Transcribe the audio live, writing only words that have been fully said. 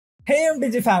హే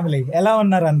MTG family ఎలా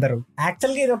ఉన్నారు అందరూ?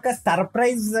 యాక్చువల్గా ఇది ఒక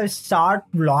సర్ప్రైజ్ షార్ట్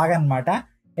వ్లాగ్ అనమాట.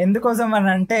 ఎందుకోసం అని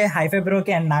అంటే హైఫై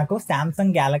బ్రోకి అండ్ నాకు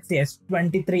సామ్సంగ్ గ్యాలక్సీ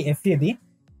S23 FE ఇది.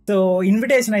 సో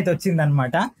ఇన్విటేషన్ అయితే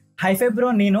వచ్చిందనమాట. హైఫై బ్రో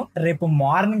నేను రేపు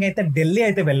మార్నింగ్ అయితే ఢిల్లీ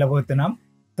అయితే వెళ్ళబోతున్నాం.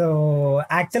 సో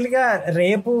యాక్చువల్గా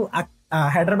రేపు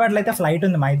హైదరాబాద్లో అయితే ఫ్లైట్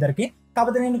ఉంది మా ఇద్దరికి.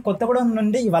 కాకపోతే నేను కొత్తగూడెం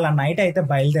నుండి ఇవాళ నైట్ అయితే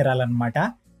బయలుదేరాలన్నమాట.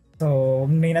 సో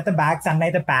నేనైతే బ్యాగ్స్ అన్నీ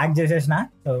అయితే ప్యాక్ చేసేసిన.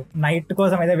 సో నైట్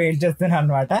కోసం అయితే వెయిట్ చేస్తున్నాను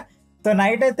అనమాట. సో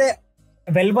నైట్ అయితే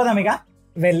వెళ్ళిపోదాం, ఇక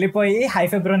వెళ్ళిపోయి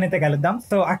హైఫై బ్రోని అయితే కలుద్దాం.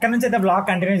 సో అక్కడ నుంచి అయితే బ్లాగ్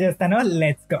కంటిన్యూ చేస్తాను.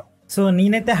 Let's go. సో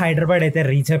నేనైతే హైదరాబాద్ అయితే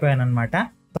రీచ్ అయిపోయాను అనమాట.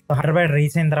 సో హైదరాబాద్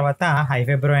రీచ్ అయిన తర్వాత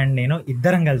హైఫై బ్రో అండ్ నేను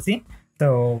ఇద్దరం కలిసి సో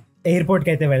ఎయిర్పోర్ట్కి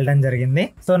అయితే వెళ్ళడం జరిగింది.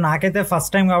 సో నాకైతే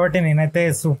ఫస్ట్ టైం కాబట్టి నేనైతే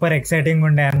సూపర్ ఎక్సైటింగ్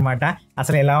ఉండే అనమాట.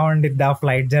 అసలు ఎలా ఉండిద్దా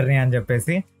ఫ్లైట్ జర్నీ అని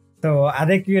చెప్పేసి. సో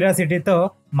అదే క్యూరియాసిటీతో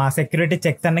మా సెక్యూరిటీ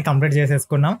చెక్స్ అన్ని కంప్లీట్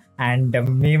చేసేసుకున్నాం. అండ్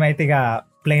మేమైతే ఇక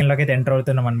ప్లేన్లోకి అయితే ఎంటర్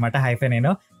అవుతున్నాం అనమాట, హైఫై నేను.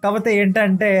 కాకపోతే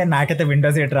ఏంటంటే నాకైతే విండో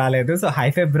సీట్ రాలేదు. సో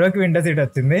హైఫై బ్రోకి విండో సీట్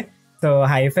వచ్చింది. సో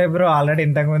హైఫై బ్రో ఆల్రెడీ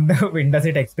ఇంతకుముందు విండో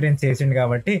సీట్ ఎక్స్పీరియన్స్ చేసిండు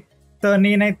కాబట్టి సో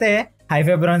నేనైతే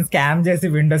హైఫై బ్రోని స్కామ్ చేసి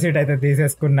విండో సీట్ అయితే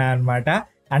తీసేసుకున్నా అనమాట.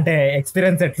 అంటే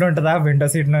ఎక్స్పీరియన్స్ ఎట్లుంటుందా విండో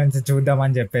సీట్ నుంచి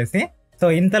చూద్దామని చెప్పేసి. సో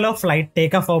ఇంతలో ఫ్లైట్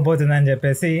టేక్ ఆఫ్ అవబోతుందని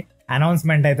చెప్పేసి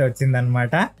అనౌన్స్మెంట్ అయితే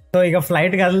వచ్చిందనమాట. సో ఇక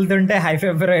ఫ్లైట్ కదులుతుంటే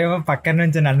హైఫై బ్రో ఏమో పక్కన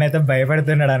నుంచి నన్ను అయితే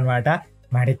భయపడుతున్నాడు అనమాట.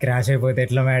 మాడి క్రాష్ అయిపోతే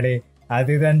ఎట్లా మాడి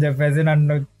అది ఇది అని చెప్పేసి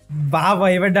నన్ను బాగా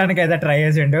భయపెట్టడానికి అయితే ట్రై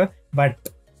చేసిండు. బట్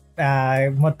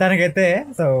మొత్తానికైతే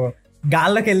సో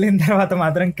గాల్లోకి వెళ్ళిన తర్వాత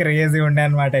మాత్రం క్రేజీ ఉండే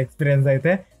అనమాట. ఎక్స్పీరియన్స్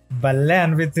అయితే భలే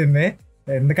అనిపించింది.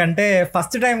 ఎందుకంటే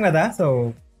ఫస్ట్ టైం కదా, సో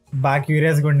బాగా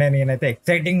క్యూరియస్గా ఉండే, నేనైతే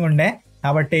ఎక్సైటింగ్ ఉండే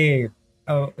కాబట్టి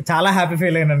చాలా హ్యాపీ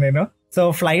ఫీల్ అయినాను నేను. సో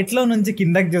ఫ్లైట్లో నుంచి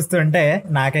కిందకి చూస్తుంటే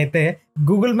నాకైతే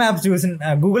గూగుల్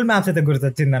మ్యాప్స్ అయితే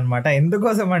గుర్తొచ్చింది అనమాట.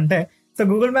 ఎందుకోసం అంటే సో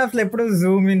గూగుల్ మ్యాప్స్లో ఎప్పుడు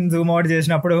జూమ్ ఇన్ జూమ్ అవుట్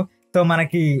చేసినప్పుడు సో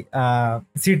మనకి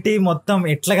సిటీ మొత్తం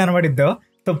ఎట్లా కనబడిద్దో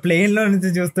సో ప్లేన్లో నుంచి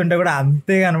చూస్తుంటే కూడా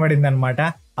అంతే కనబడింది అనమాట.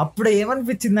 అప్పుడు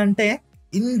ఏమనిపించిందంటే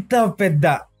ఇంత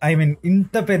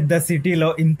పెద్ద సిటీలో,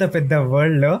 ఇంత పెద్ద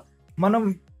వరల్డ్లో మనం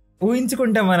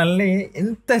ఊహించుకుంటే మనల్ని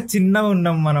ఎంత చిన్నగా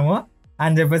ఉన్నాం మనము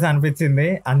అని చెప్పేసి అనిపించింది.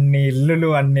 అన్ని ఇల్లులు,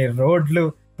 అన్ని రోడ్లు.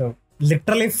 సో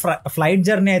లిటరలీ ఫ్లైట్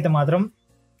జర్నీ అయితే మాత్రం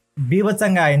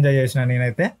బీభత్సంగా ఎంజాయ్ చేసిన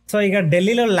నేనైతే. సో ఇక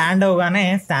ఢిల్లీలో ల్యాండ్ అవగానే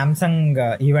సామ్సంగ్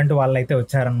ఈవెంట్ వాళ్ళు అయితే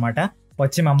వచ్చారనమాట.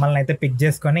 వచ్చి మమ్మల్ని అయితే పిక్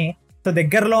చేసుకొని సో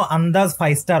దగ్గరలో అందాజ్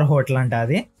 5-star హోటల్ అంట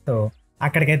అది. సో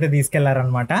అక్కడికైతే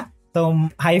తీసుకెళ్లారనమాట. సో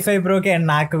హైఫై బ్రోకి అండ్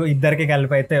నాకు ఇద్దరికి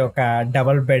కలిపి అయితే ఒక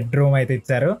డబుల్ బెడ్రూమ్ అయితే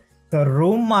ఇచ్చారు. సో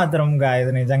రూమ్ మాత్రం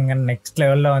ఇది నిజంగా నెక్స్ట్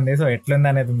లెవెల్లో ఉంది. సో ఎట్లుంది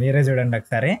అనేది మీరే చూడండి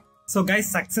ఒకసారి. సో గైస్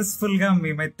సక్సెస్ఫుల్ గా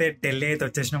మేమైతే ఢిల్లీ అయితే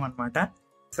వచ్చేసినాం అనమాట.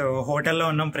 సో హోటల్లో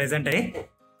ఉన్నాం ప్రెసెంట్.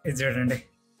 ఇది చూడండి.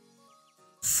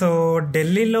 సో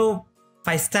ఢిల్లీలో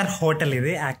 5-star హోటల్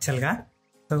ఇది యాక్చువల్గా.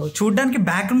 సో చూడ్డానికి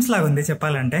బ్యాక్ రూమ్స్ లాగా ఉంది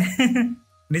చెప్పాలంటే.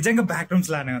 నిజంగా బ్యాక్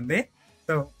రూమ్స్ లానే ఉంది.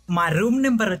 సో మా రూమ్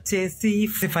నెంబర్ వచ్చేసి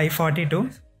 542.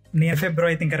 నియర్ ఫెబ్రో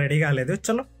అయితే ఇంకా రెడీ కాలేదు.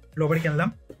 చలో లోపలికి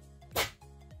వెళ్దాం.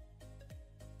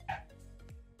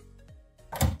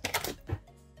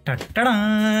 టట్టడా.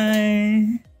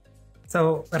 సో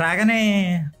రాగానే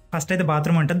ఫస్ట్ అయితే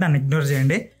బాత్రూమ్ ఉంటుంది, దాన్ని ఇగ్నోర్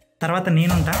చేయండి. తర్వాత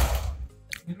నేనుంటా.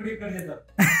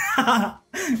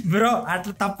 బ్రో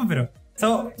అట్లా తప్పు బ్రో. సో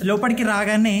లోపలికి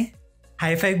రాగానే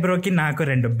హైఫై బ్రోకి నాకు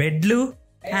 2 బెడ్లు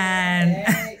అండ్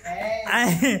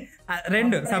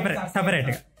 2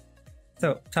 సపరేట్గా. సో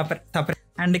సపరేట్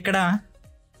అండ్ ఇక్కడ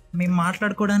మేము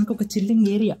మాట్లాడుకోవడానికి ఒక చిల్లింగ్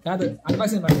ఏరియా కాదు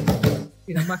అన్బాక్సింగ్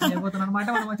అనమాట.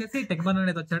 మనం వచ్చేసి టెక్ బన్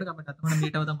అనేది వచ్చాడు కాబట్టి అది మనం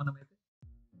మీట్ అవుదాం మనం అయితే.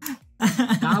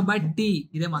 కాబట్టి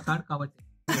ఇదే మా థాట్ కాబట్టి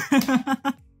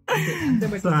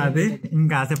అది ఇంకా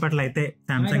కాసేపట్లో అయితే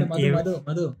Samsung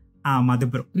Madhu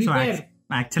bro. So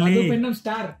actually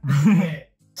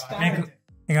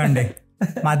ఇవ్వండి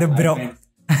మధు బ్రో.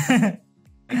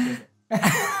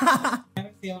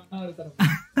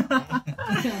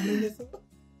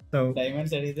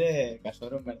 డైమండ్స్ అడిగితే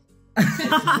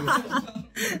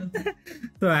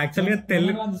సో యాక్చువల్గా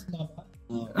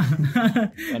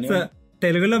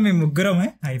తెలుగులో మేము ముగ్గురమే,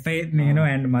 హైఫై, నేను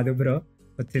అండ్ మధు బ్రో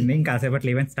వచ్చింది. ఇంకా కాసేపట్లో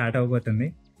ఈవెంట్ స్టార్ట్ అవబోతుంది.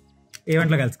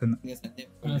 ఈవెంట్లో కలుసుకుందాం.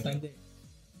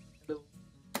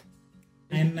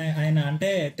 ఆయన అంటే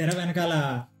తెర వెనకాల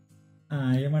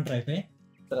ఏమంటారు హైఫై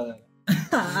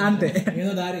అంతే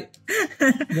ఏదో దారి.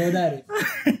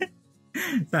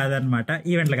 సో అదనమాట.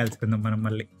 ఈవెంట్లో కలుసుకుందాం మనం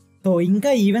మళ్ళీ. సో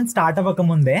ఇంకా ఈవెంట్ స్టార్ట్ అవ్వక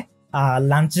ముందే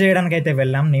లంచ్ చేయడానికి అయితే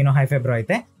వెళ్ళాం నేను హైఫై బ్రో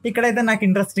అయితే. ఇక్కడైతే నాకు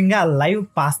ఇంట్రెస్టింగ్ గా లైవ్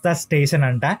పాస్తా స్టేషన్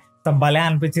అంట. సో భలే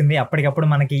అనిపించింది. అప్పటికప్పుడు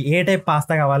మనకి ఏ టైప్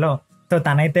పాస్తా కావాలో సో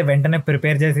తనైతే వెంటనే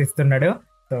ప్రిపేర్ చేసి ఇస్తున్నాడు.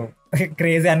 సో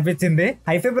క్రేజీ అనిపించింది.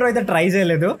 హైఫై బ్రో అయితే ట్రై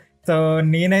చేయలేదు. సో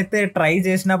నేనైతే ట్రై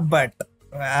చేసిన బట్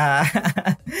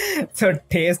సో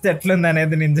టేస్ట్ ఎట్లుంది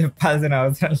అనేది నేను చెప్పాల్సిన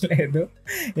అవసరం లేదు,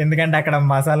 ఎందుకంటే అక్కడ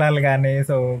మసాలాలు కానీ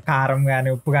సో కారం కానీ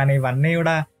ఉప్పు కానీ ఇవన్నీ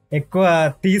కూడా ఎక్కువ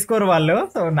తీసుకోరు వాళ్ళు.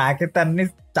 సో నాకైతే అన్ని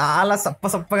చాలా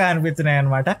సప్పగా అనిపించినాయి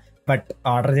అనమాట. బట్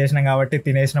ఆర్డర్ చేసినాం కాబట్టి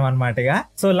తినేసినాం అనమాట. ఇక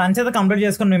సో లంచ్ అయితే కంప్లీట్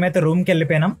చేసుకుని మేమైతే రూమ్కి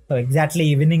వెళ్ళిపోయినాం. సో ఎగ్జాక్ట్లీ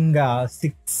ఈవినింగ్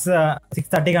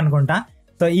 6:30కి అనుకుంటా.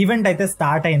 సో ఈవెంట్ అయితే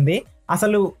స్టార్ట్ అయింది.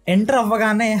 అసలు ఎంటర్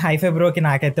అవ్వగానే హైఫెబ్రోకి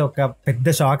నాకైతే ఒక పెద్ద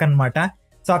షాక్ అనమాట.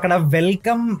 సో అక్కడ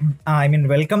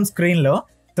వెల్కమ్ స్క్రీన్ లో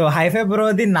సో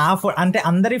హైఫెబ్రోది అంటే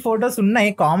అందరి ఫొటోస్ ఉన్నాయి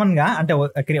కామన్ గా, అంటే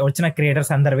వచ్చిన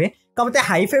క్రియేటర్స్ అందరివి. కాకపోతే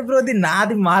హైఫెబ్రోది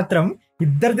నాది మాత్రం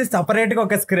ఇద్దరిది సపరేట్ గా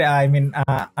ఒక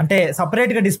అంటే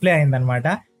సపరేట్ గా డిస్ప్లే అయింది అనమాట.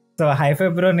 సో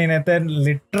హైఫెబ్రో నేనైతే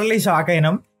లిటరలీ షాక్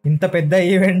అయినాం. ఇంత పెద్ద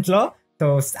ఈవెంట్ లో, సో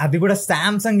అది కూడా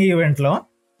శాంసంగ్ ఈవెంట్ లో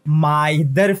మా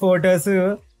ఇద్దరి ఫొటోస్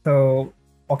సో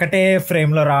ఒకటే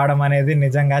ఫ్రేమ్ లో రావడం అనేది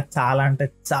నిజంగా చాలా అంటే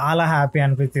చాలా హ్యాపీ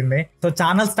అనిపించింది. సో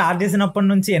ఛానల్ స్టార్ట్ చేసినప్పటి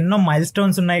నుంచి ఎన్నో మైల్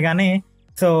స్టోన్స్ ఉన్నాయి, కానీ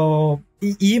సో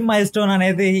ఈ మైల్ స్టోన్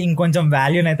అనేది ఇంకొంచెం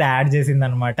వాల్యూని అయితే యాడ్ చేసింది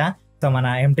అనమాట సో మన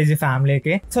ఎంటీజీ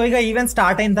ఫ్యామిలీకి. సో ఇక ఈవెంట్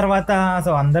స్టార్ట్ అయిన తర్వాత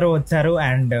సో అందరూ వచ్చారు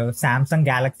and Samsung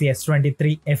Galaxy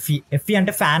S23 FE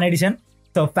అంటే ఫ్యాన్ ఎడిషన్.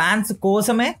 సో ఫ్యాన్స్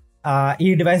కోసమే ఈ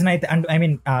డివైస్ అయితే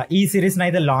ఈ సిరీస్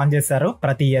అయితే లాంచ్ చేస్తారు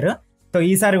ప్రతి ఇయర్. సో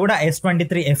ఈసారి కూడా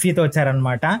S23 FE తో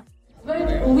వచ్చారనమాట. But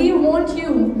we want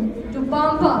you to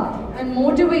pump up and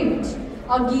motivate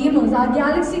our gamers, our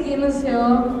Galaxy gamers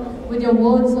here with your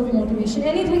words of motivation.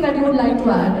 Anything that you would like to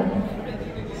add?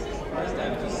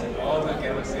 All the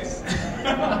Galaxies.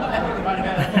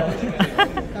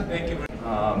 Thank you.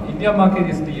 India market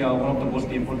is one of the most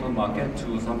important market to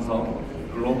Samsung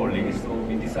globally. So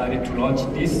we decided to launch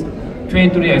this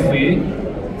 23 FE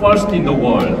first in the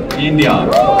world, India.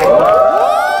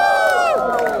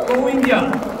 Go India!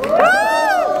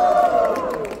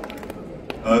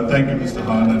 Thank you, Mr.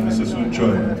 Han and Mr. Sun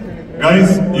Choi. Guys,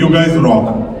 you guys rock,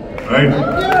 right?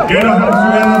 Get your hands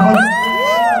together.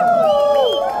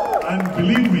 And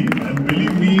believe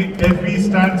me, FE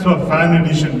stands for Fan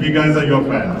Edition. We guys are your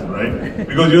fans, right?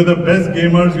 Because you're the best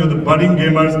gamers, you're the budding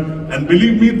gamers. And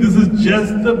believe me, this is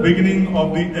just the beginning of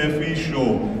the FE show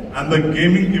and the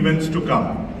gaming events to come.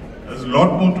 There's a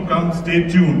lot more to come. Stay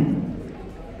tuned.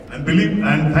 And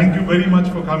thank you very much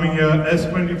for coming here.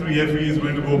 S23 FE is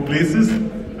going to go places,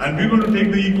 and we're going to take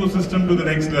the ecosystem to the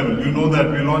next level. You know that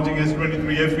we're launching S23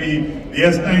 FE, the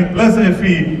S9 Plus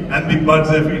FE, and the Buds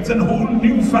FE. It's a whole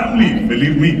new family.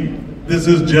 Believe me, this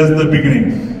is just the beginning.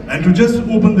 And to just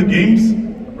open the games,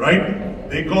 right?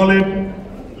 They call it,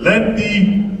 let the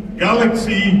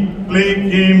Galaxy Play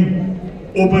game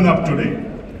open up today.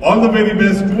 All the very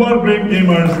best to our great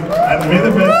gamers, and may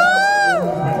the best.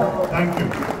 Thank you.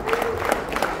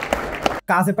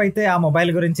 కాసేపు అయితే ఆ mobile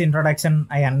గురించి introduction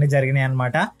అవన్నీ జరిగినాయి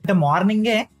అనమాట. అంటే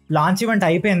మార్నింగే launch event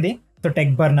అయిపోయింది. సో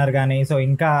టెక్ బర్నర్ కానీ సో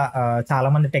ఇంకా చాలా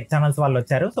మంది టెక్ ఛానల్స్ వాళ్ళు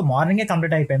వచ్చారు. సో మార్నింగే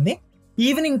కంప్లీట్ అయిపోయింది.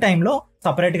 ఈవినింగ్ టైంలో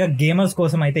సపరేట్ గా గేమర్స్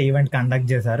కోసం అయితే ఈవెంట్ కండక్ట్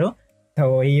చేశారు. సో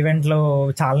ఈవెంట్ లో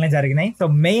చాలానే జరిగినాయి. సో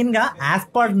మెయిన్ గా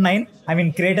Asphalt 9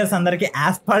 క్రియేటర్స్ అందరికి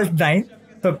Asphalt 9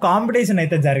 సో కాంపిటీషన్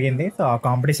అయితే జరిగింది. సో ఆ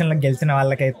కాంపిటీషన్ లో గెలిచిన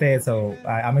వాళ్ళకైతే సో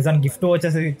అమెజాన్ గిఫ్ట్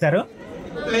వచ్చేసి ఇచ్చారు.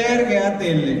 प्लेयर गया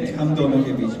तेल लेके हम दोनों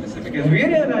के बीच में से, because we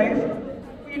realize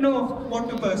we know what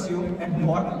to pursue and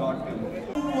what not to.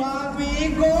 We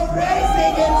go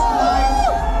racing, it's lights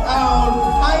out.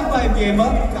 High five gamer,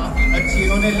 काफी अच्छी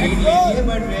इन्होंने लीड ले ली है,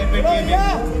 but रेयर पे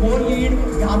गेमिंग वो लीड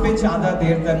यहाँ पे ज्यादा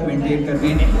देर तक मेंटेन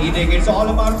करने नहीं देंगे. It's all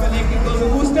about collecting those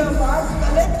booster parts.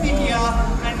 Collect भी किया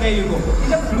and there you go.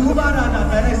 जब blue bar आ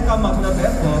जाता है ना, इसका मतलब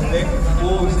है perfect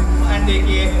moves. And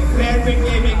देखिए रेयर पे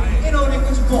गेमिंग इन्होंने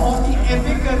कुछ बहुत ही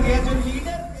एपिक कर दिया जो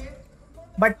लीडर थे.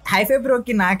 బట్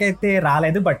హైఫెబ్రోకి నాకైతే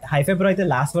రాలేదు. బట్ హైఫెబ్రో అయితే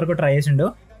లాస్ట్ వరకు ట్రై చేసిండు,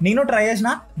 నేను ట్రై చేసిన.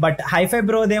 బట్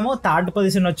హైఫెబ్రోదేమో 3rd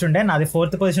పొజిషన్ వచ్చిండే, నాది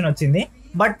 4th పొజిషన్ వచ్చింది.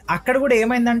 బట్ అక్కడ కూడా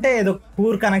ఏమైందంటే ఏదో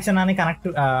పూర్ కనెక్షన్ అని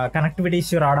కనెక్టివిటీ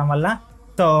ఇష్యూ రావడం వల్ల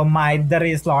సో మా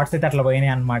ఇద్దరి స్లాట్స్ అయితే అట్లా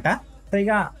పోయినాయి అనమాట. సో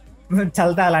ఇక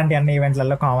చల్తా అలాంటి అన్ని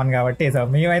ఈవెంట్లలో కామన్ కాబట్టి సో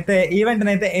మేమైతే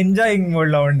ఈవెంట్ని అయితే ఎంజాయింగ్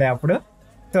మూడ్లో ఉండే అప్పుడు.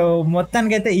 సో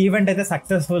మొత్తానికి అయితే ఈవెంట్ అయితే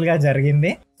సక్సెస్ఫుల్ గా జరిగింది.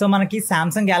 సో మనకి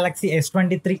సామ్సంగ్ గ్యాలక్సీ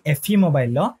S23 FE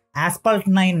మొబైల్లో Asphalt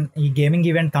 9 ఈ గేమింగ్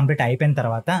ఈవెంట్ కంప్లీట్ అయిపోయిన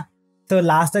తర్వాత సో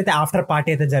లాస్ట్ అయితే ఆఫ్టర్ పార్టీ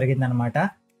అయితే జరిగింది అనమాట.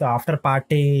 సో ఆఫ్టర్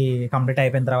పార్టీ కంప్లీట్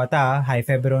అయిపోయిన తర్వాత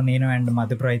హైఫెబ్రో, నేను అండ్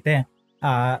మధుప్రో అయితే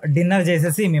డిన్నర్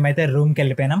చేసేసి మేమైతే రూమ్కి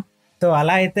వెళ్ళిపోయినాం. సో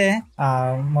అలా అయితే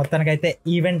మొత్తానికైతే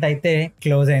ఈవెంట్ అయితే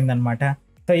క్లోజ్ అయిందనమాట.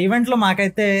 సో ఈవెంట్లో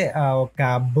మాకైతే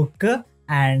ఒక బుక్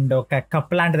అండ్ ఒక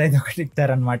కప్ లాంటిది అయితే ఒకటి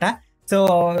ఇచ్చారనమాట. సో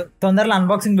తొందరలో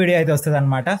అన్బాక్సింగ్ వీడియో అయితే వస్తుంది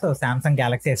అనమాట. So Samsung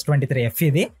Galaxy S23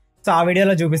 FE. So ఆ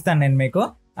వీడియోలో చూపిస్తాను నేను మీకు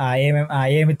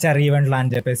ఏమిచ్చారు ఈవెంట్లో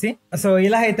అని చెప్పేసి. సో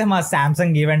ఇలా అయితే మా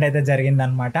సామ్సంగ్ ఈవెంట్ అయితే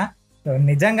జరిగిందనమాట. సో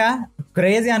నిజంగా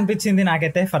క్రేజీ అనిపించింది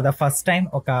నాకైతే ఫర్ ద ఫస్ట్ టైం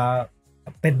ఒక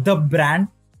పెద్ద బ్రాండ్,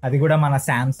 అది కూడా మన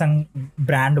శాంసంగ్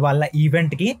బ్రాండ్ వాళ్ళ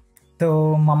ఈవెంట్కి సో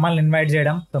మమ్మల్ని ఇన్వైట్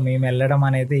చేయడం, సో మేము వెళ్ళడం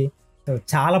అనేది సో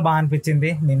చాలా బాగా అనిపించింది.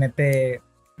 నేనైతే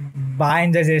బాగా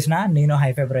ఎంజాయ్ చేసిన, నేను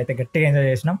హైఫై బ్రో అయితే గట్టిగా ఎంజాయ్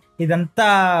చేసినాం. ఇదంతా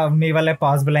మీ వల్లే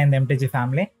పాసిబుల్ అయింది ఎంటీజీ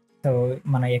ఫ్యామిలీ. సో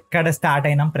మనం ఎక్కడ స్టార్ట్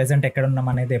అయినాం, ప్రెసెంట్ ఎక్కడ ఉన్నాం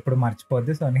అనేది ఎప్పుడు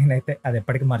మర్చిపోద్దు. సో నేనైతే అది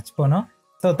ఎప్పటికీ మర్చిపోను.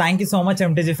 So thank you so much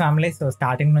MTG family. So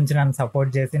starting నుంచి నన్ను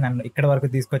సపోర్ట్ చేసి నన్ను ఇక్కడ వరకు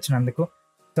తీసుకొచ్చినందుకు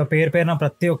సో పేరున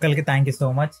ప్రతి ఒక్కరికి థ్యాంక్ యూ సో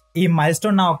మచ్. ఈ మైల్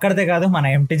స్టోన్ నా ఒక్కడిదే కాదు, మన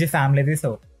MTG ఫ్యామిలీది. So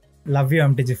love you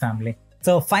MTG family.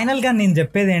 So final గా నేను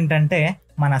చెప్పేది ఏంటంటే,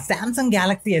 మన శాంసంగ్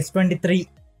గ్యాలక్సీ S23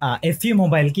 FE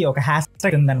మొబైల్కి ఒక హ్యాష్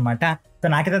ట్యాగ్ ఉందన్నమాట. సో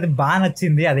నాకైతే అది బాగా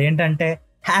నచ్చింది. అదేంటంటే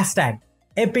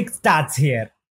 #ఎపిక్ స్టార్ట్స్ హియర్.